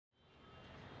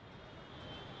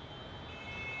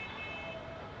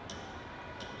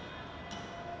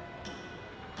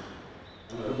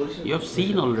You have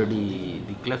seen already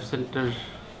the CLEFT Center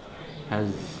has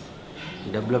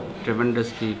developed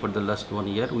tremendously for the last 1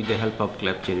 year with the help of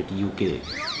CLEFT Charity UK.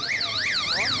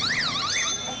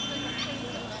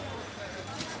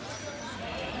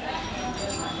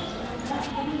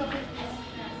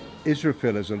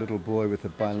 Israfil is a little boy with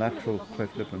a bilateral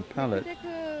cleft lip and palate,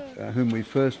 whom we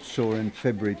first saw in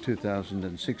February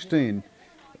 2016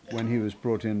 when he was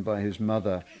brought in by his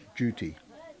mother, Juti.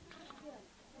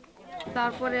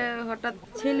 তারপরে হঠাৎ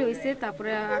ছেলে হইছে,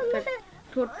 তারপরে একটা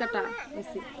ঠোঁট কাটা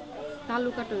হইছে, তালু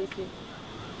কাটা হইছে।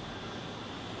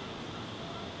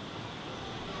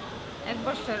 1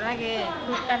 বছর আগে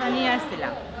ঠোঁট কাটা নিয়ে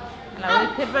আসছিলাম, ওই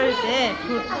ফেব্রুয়ারিতে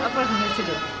ঠোঁট অপারেশন হয়েছিল,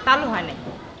 তালু হয় নাই,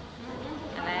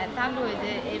 তালু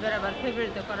হয়েছে এইবার আবার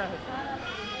ফেব্রুয়ারিতে করা হয়েছে।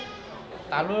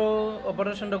 তালু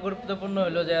অপারেশনটা গুরুত্বপূর্ণ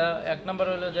হলো যে 1 নম্বর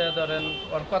হলো যে ধরেন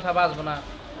ওর কথা বাজবো না,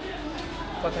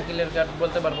 কথা ক্লিয়ার কাট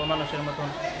বলতে পারবো মানুষের মতন,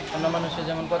 অন্য মানুষের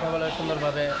যেমন কথা বলে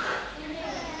সুন্দরভাবে।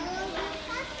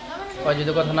 ওই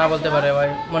যদি কথা না বলতে পারে, ওই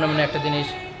মনে মনে একটা জিনিস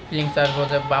ফিলিংস আর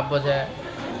বোঝে, বাপ বোঝে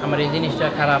আমার এই জিনিসটা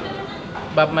খারাপ,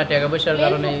 বাপ মা টাকা পয়সার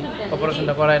কারণে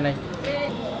অপারেশনটা করায় নাই।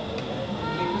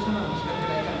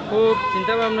 খুব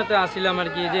চিন্তা ভাবনাতে আসছিলাম আর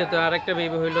কি, যেহেতু আর একটা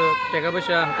বেবি হইলো, টাকা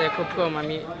পয়সা হাতে খুব কম,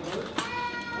 আমি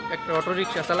একটা অটো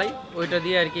রিক্সা চালাই, ওইটা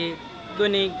দিয়ে আর কি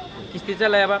দৈনিক কিস্তি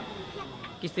চালাই, আবার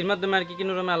কিস্তির মাধ্যমে আর কি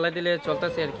কিনোরমে আল্লাহ দিলে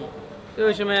চলতেছে আর কি। তো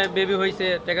ওই সময় বেবি হয়েছে,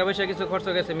 টাকা পয়সা কিছু খরচ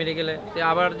গেছে মেডিকেলে, তো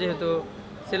আবার যেহেতু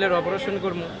ছেলের অপারেশন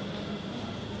করবো।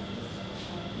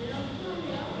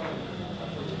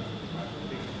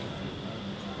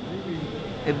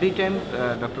 Every time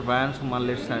Dr. Brian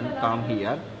Sumal's son come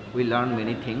here, we learn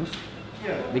many things,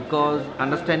 because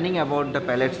understanding about the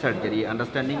palate surgery,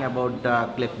 understanding about the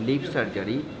cleft lip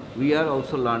surgery, we are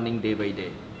also learning day by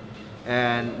day,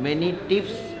 and many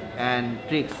tips and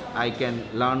tricks I can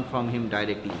learn from him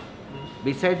directly.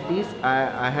 Besides this,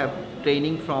 I have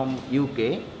training from UK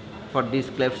for this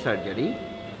cleft surgery,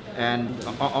 and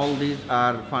all these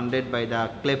are funded by the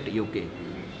CLEFT UK.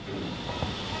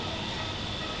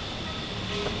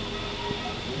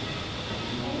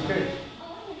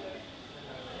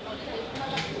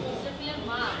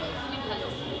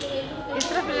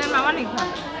 ইসরাফিলের মা অনেক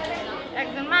ভালো,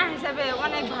 একজন মা হিসাবে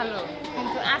অনেক ভালো,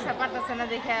 কিন্তু আশা পারতেছে না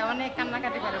দেখে অনেক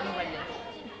কান্নাকাটি করে মোবাইলে।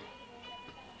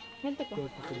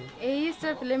 এই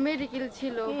ইসরাফিলে মেডিকেল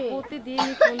ছিল, প্রতিদিন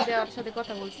ফোন দেওয়ার সাথে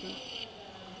কথা বলছি,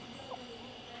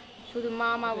 শুধু মা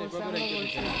মা বলছে, আম্মু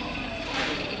বলছে,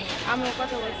 আমিও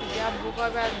কথা বলছি যে আব্বু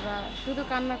কবে আসবা, শুধু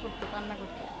কান্না করতো কান্না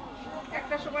করতো।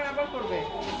 একটা সময় আবার করবে।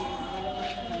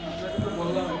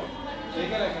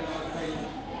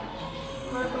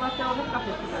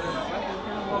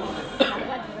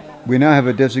 We now have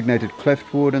a designated cleft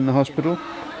ward in the hospital.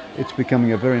 It's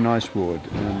becoming a very nice ward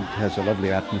and has a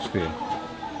lovely atmosphere.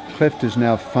 CLEFT is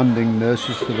now funding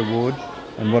nurses for the ward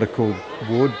and what are called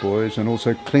ward boys, and also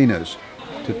cleaners,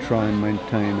 to try and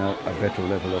maintain a better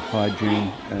level of hygiene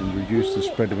and reduce the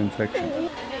spread of infection.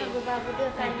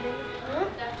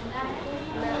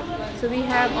 So we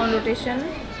have on rotation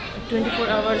 24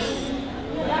 hours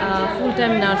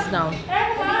full-time nurse now,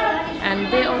 and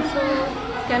they also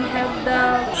can help the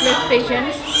cleft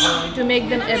patients to make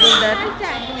them able that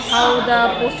how the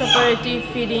post-operative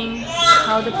feeding,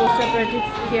 how the post-operative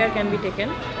care can be taken,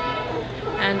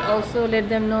 and also let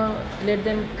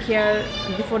them care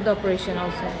before the operation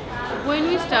also. When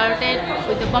we started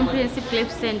with the comprehensive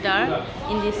cleft center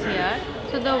in this year,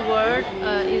 so the ward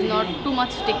is not too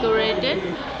much decorated.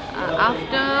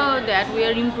 After that, we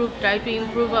are try to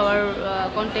improve our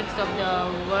context of the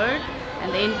word and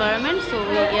the environment. So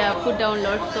we put down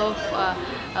lots of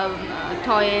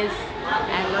toys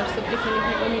and lots of different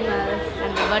animals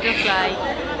and the butterfly.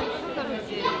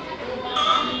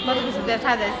 কত কিছু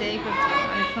দেখা যাচ্ছে, এই করছে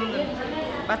অনেক সুন্দর,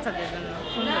 বাচ্চাদের জন্য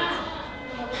সুন্দর।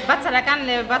 বাচ্চারা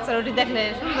কানলে, বাচ্চারা ওটি দেখলে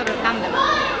সুন্দর কান্দে না।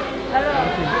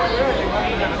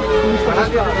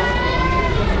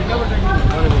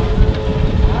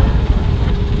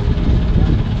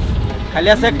 খালি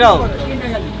আছে একটাও,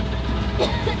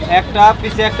 একটা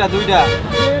পিছে একটা, দুইটা।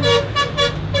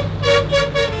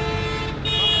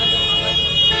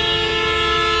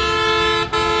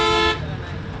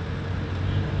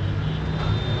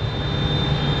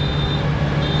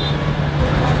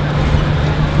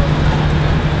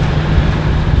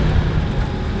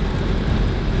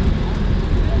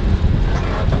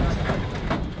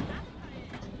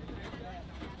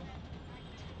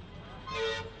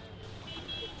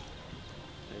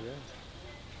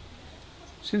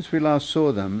 Since we last saw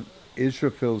them,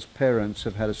 Israfil's parents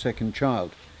have had a second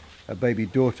child, a baby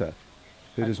daughter,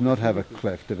 who does not have a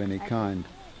cleft of any kind.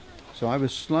 So I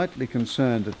was slightly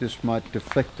concerned that this might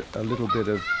deflect a little bit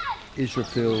of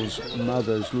Israfil's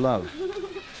mother's love.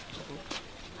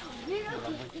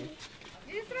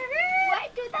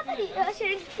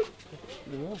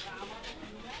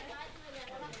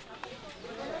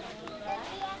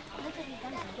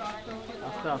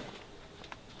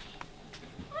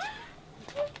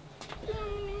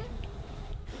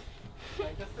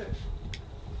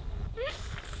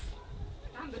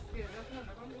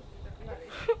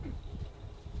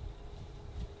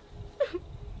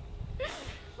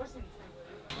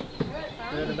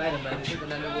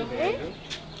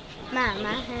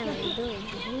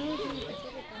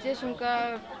 যে সংখ্যা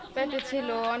পেটে ছিল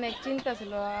অনেক চিন্তা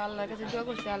ছিল আল্লাহর কাছে দোয়া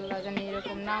করছি আল্লাহ জানি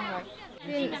এরকম না হয়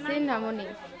সিন নামনি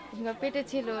পেটে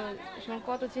ছিল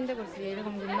কত চিন্তা করছি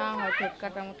এরকম না হয় ঠোঁট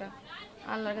কাটা মোটা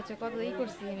আল্লাহর কাছে কত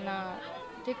করছি না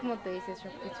ঠিক মতো হয়েছে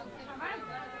সব কিছু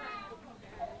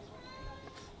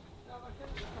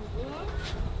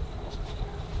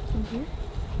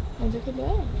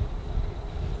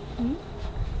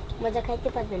মজা খাইতে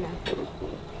পারবে না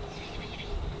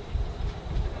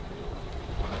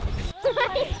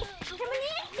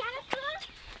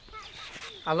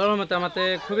আল্লাহর রহমতে আমাকে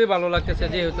খুবই ভালো লাগতেছে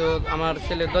যেহেতু আমার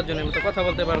ছেলে 10 জনের মতো কথা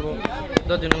বলতে পারবো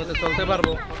 10 জনের মতো চলতে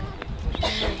পারবো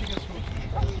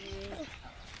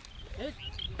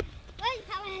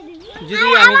যদি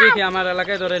আমি দেখি আমার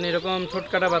এলাকায় ধরেন এরকম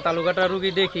ছোটকাটা বা তালুকাটা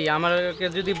রোগী দেখি আমাকে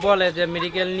যদি বলে যে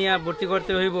মেডিকেল নিয়ে ভর্তি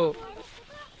করতে হইব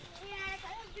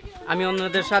আমি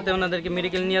অন্যদের সাথে ওনাদেরকে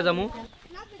মেডিকেল নিয়ে যাবো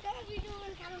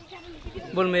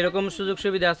বলবো এরকম সুযোগ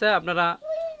সুবিধা আছে আপনারা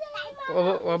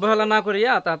অবহেলা না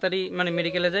করিয়া তাড়াতাড়ি মানে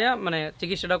মেডিকেলে যাইয়া মানে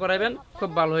চিকিৎসাটা করাইবেন খুব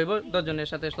ভালো হইব 10 জনের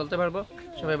সাথে চলতে পারবো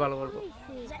সবাই ভালো করবো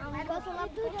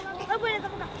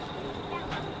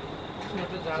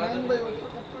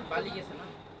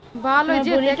ভালো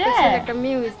যে দেখতেছেন একটা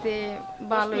মেয়ে হইছে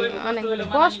ভালো অনেক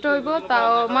কষ্ট হইব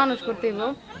তাও মানুষ করতে হইব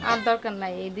আর দরকার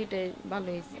নাই এই দুইটাই ভালো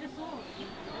হইছে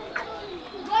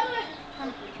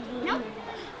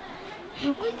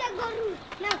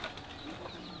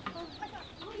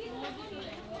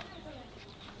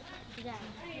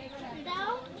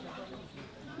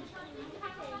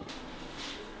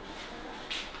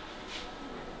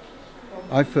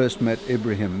I first met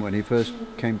Ibrahim when he first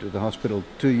came to the hospital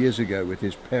 2 years ago with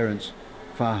his parents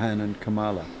Farhan and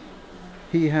Kamala.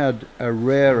 He had a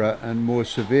rarer and more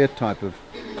severe type of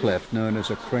cleft known as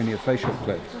a craniofacial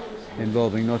cleft,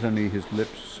 involving not only his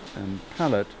lips and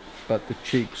palate but the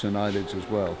cheeks and eyelids as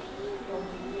well.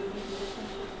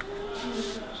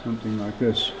 Something like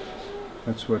this.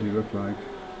 That's what he looked like.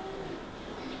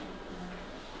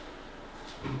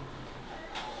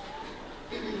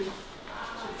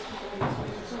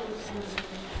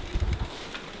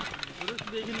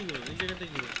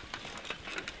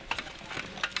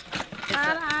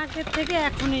 আর আগের থেকে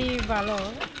এখনই ভালো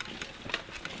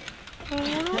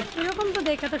এরকম তো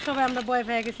দেখে তো সবাই আমরা ভয়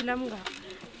পেয়ে গেছিলাম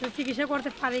চিকিৎসা করতে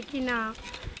পারি কি না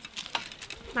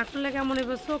না করলে কেমন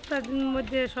হইব চোখটার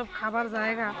মধ্যে সব খাবার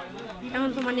জায়গা এখন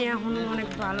তো মানে এখন অনেক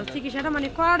ভালো চিকিৎসাটা মানে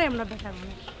করারে আমরা বেটার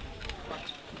মনে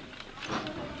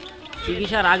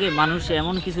চিকিৎসার আগে মানুষ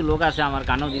এমন কিছু লোক আছে আমার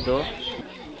কানও দিত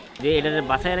যে এটার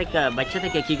বাচ্চার একটা বাচ্চা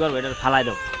থেকে কী করবো এটা ফালাই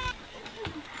দাও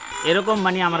এরকম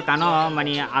মানে আমার কানও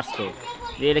মানে আসতো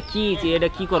যে এটা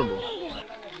কি করব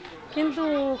কিন্তু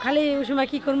খালি ওই সময়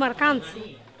কী করবো আর কাঁদছি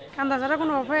কান্দা ছাড়া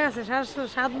কোনো উপায় আছে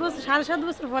 7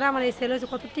 বছর পরে আমার এই ছেলে হয়েছে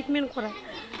কত ট্রিটমেন্ট করা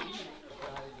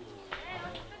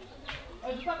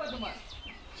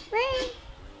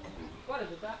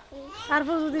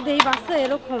তারপর যদি দেখি বাচ্চা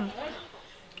এরকম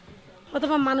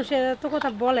অথবা মানুষের এত কথা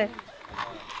বলে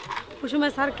ওই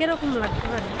সময় স্যার কিরকম লাগতে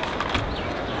পারে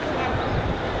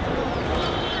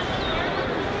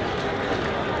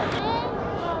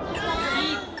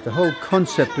The whole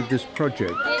concept of this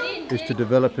project is to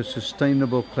develop a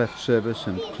sustainable cleft service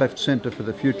and cleft centre for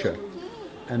the future.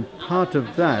 And part of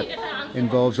that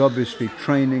involves obviously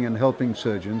training and helping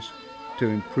surgeons to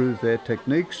improve their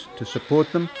techniques, to support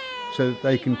them so that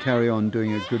they can carry on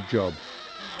doing a good job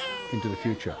into the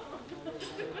future.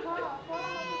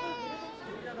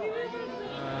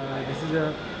 This is a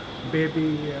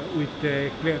baby with a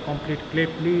complete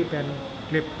cleft lip and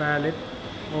cleft palate.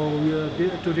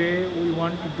 Today we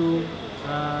want to do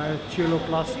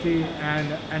cheiloplasty and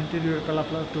anterior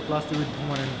palaplasty with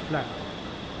permanent flap.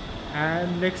 And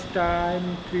next time,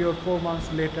 3 or 4 months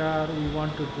later, we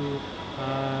want to do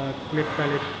cleft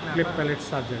palate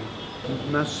surgery.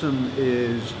 Nassim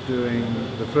is doing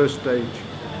the first stage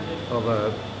of a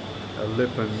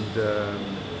lip and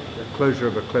a closure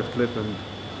of a cleft lip and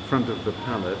front of the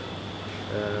palate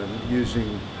using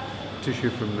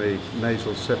tissue from the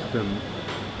nasal septum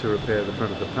to repair the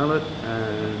front of the palate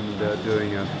and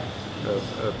doing a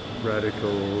a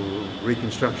radical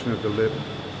reconstruction of the lip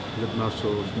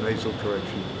muscles, nasal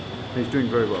correction. He's doing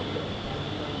very well.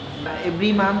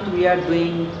 Every month we are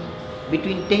doing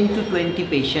between 10 to 20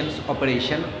 patients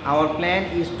operation. Our plan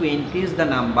is to increase the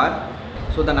number,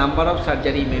 so the number of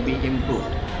surgery may be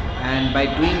improved, and by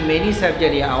doing many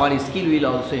surgery our skill will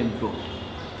also improve.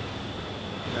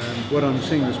 And what I'm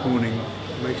seeing this morning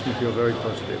makes me feel very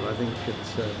positive. I think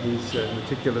he's a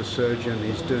meticulous surgeon.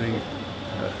 He's doing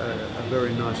a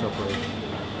very nice operation.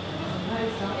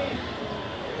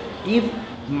 If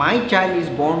my child is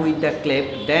born with the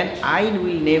cleft, then I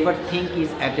will never think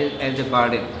is as a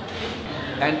burden.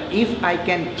 And if I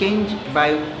can change by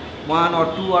 1 or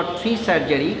 2 or 3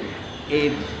 surgery,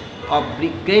 a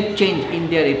great change in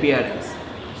their appearance.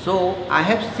 So I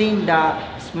have seen the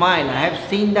smile, I have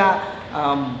seen the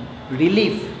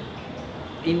relief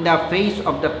in the face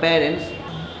of the parents.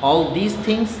 All these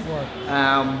things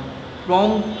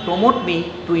promote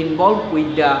me to involve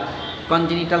with the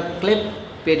congenital cleft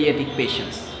pediatric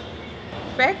patients.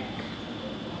 Back.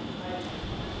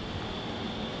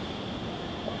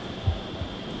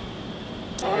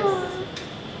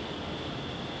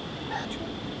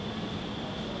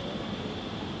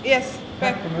 Yes,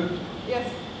 back. Yes.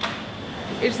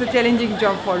 It's a challenging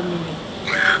job for me.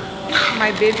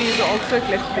 My baby is also a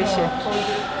cleft patient.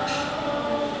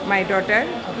 My daughter,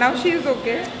 now she is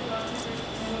okay.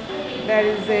 There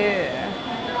is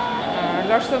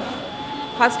lots of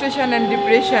frustration and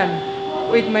depression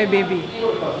with my baby,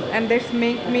 and that's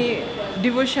make me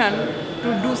devotion to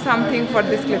do something for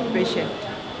this cleft patient,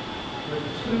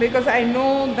 because I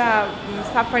know the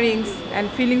sufferings and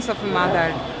feelings of a mother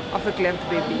of a cleft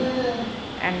baby,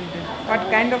 and what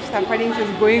kind of sufferings is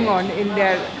going on in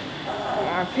their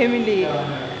family,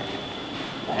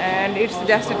 and it's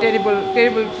just a terrible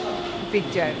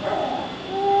picture.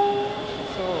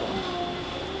 So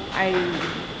I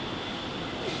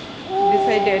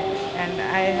decided, and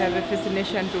I have a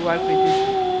fascination to work with this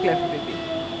cleft baby.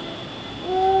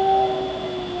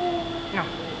 No.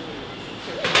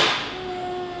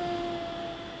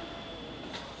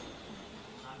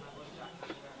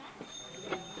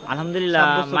 আলহামদুলিল্লাহ,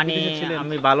 মানে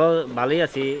আমি ভালোই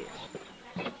আছি,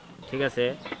 ঠিক আছে।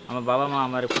 আমার বাবা মা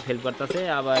আমার খুব হেল্প করতেছে।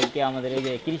 আবার কি আমাদের এই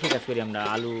যে কৃষি কাজ করি আমরা,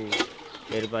 আলু,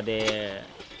 এরপরে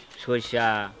সরিষা,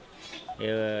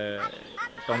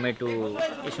 টমেটো,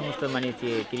 এই সমস্ত মানে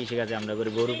কৃষি কাজে আমরা করি,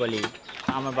 গরু পালি।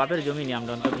 আমার বাপের জমি নিয়ে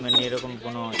আমরা অন্তত মানে এরকম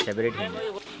কোনো সেপারেট হয়নি,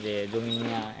 যে জমি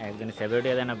নিয়ে একজনে সেপারেট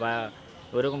হয়ে যায় না, বা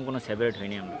ওইরকম কোনো সেপারেট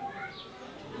হয়নি আমরা।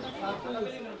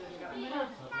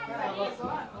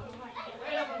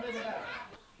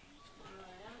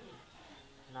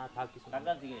 না থাক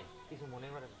কিছু মনে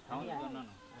করে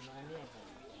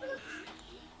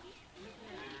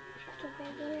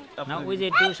না, ওই যে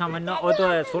একটু সামান্য, ও তো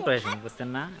ছোট হয়েছে বুঝছেন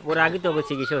না, ওর আগে তো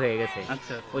চিকিৎসা হয়ে গেছে।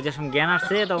 ওই যে জ্ঞান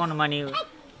আসছে তখন মানে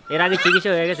এর আগে চিকিৎসা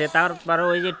হয়ে গেছে, তারপরে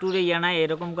ওই যে ট্যুরে ইয়ে নাই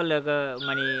এরকম করলে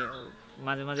মানে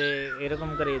মাঝে মাঝে এরকম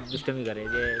করে দুষ্টমি করে,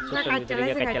 যে ছোট্ট ভিতরে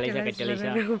কাটচালাইছা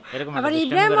এরকম। আবার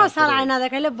ইব্রাহিমও স্যার আয়না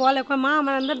দেখাইলে বলে, কয় মা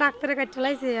আমার আন্দা ডাক্তারে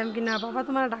কাটচালাইছে। আমি কি না বাবা,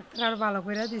 তোমার ডাক্তার আর ভালো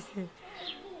করে দিছে।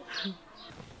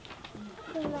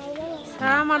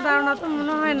 স্যার আমার ধারণা তো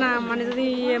মনে হয় না, মানে যদি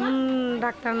এমন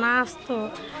ডাক্তার না আসতো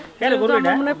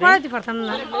মনে হয় পড়াইতে পারতাম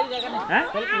না।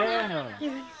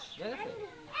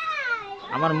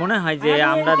 আমার মনে হয় যে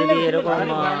আমরা যদি এরকম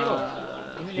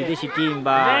বিদেশি টিম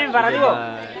বা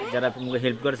যারা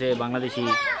হেল্প করছে বাংলাদেশি,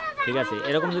 ঠিক আছে,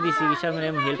 এরকম যদি চিকিৎসা মানে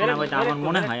হেল্প না হয়, আমার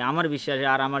মনে হয়, আমার বিশ্বাস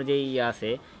আর আমার যে ইয়ে আছে,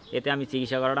 এতে আমি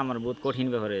চিকিৎসা করাটা আমার বহুত কঠিন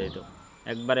ব্যাপার হয়ে যেত,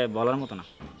 একবারে বলার মতো না।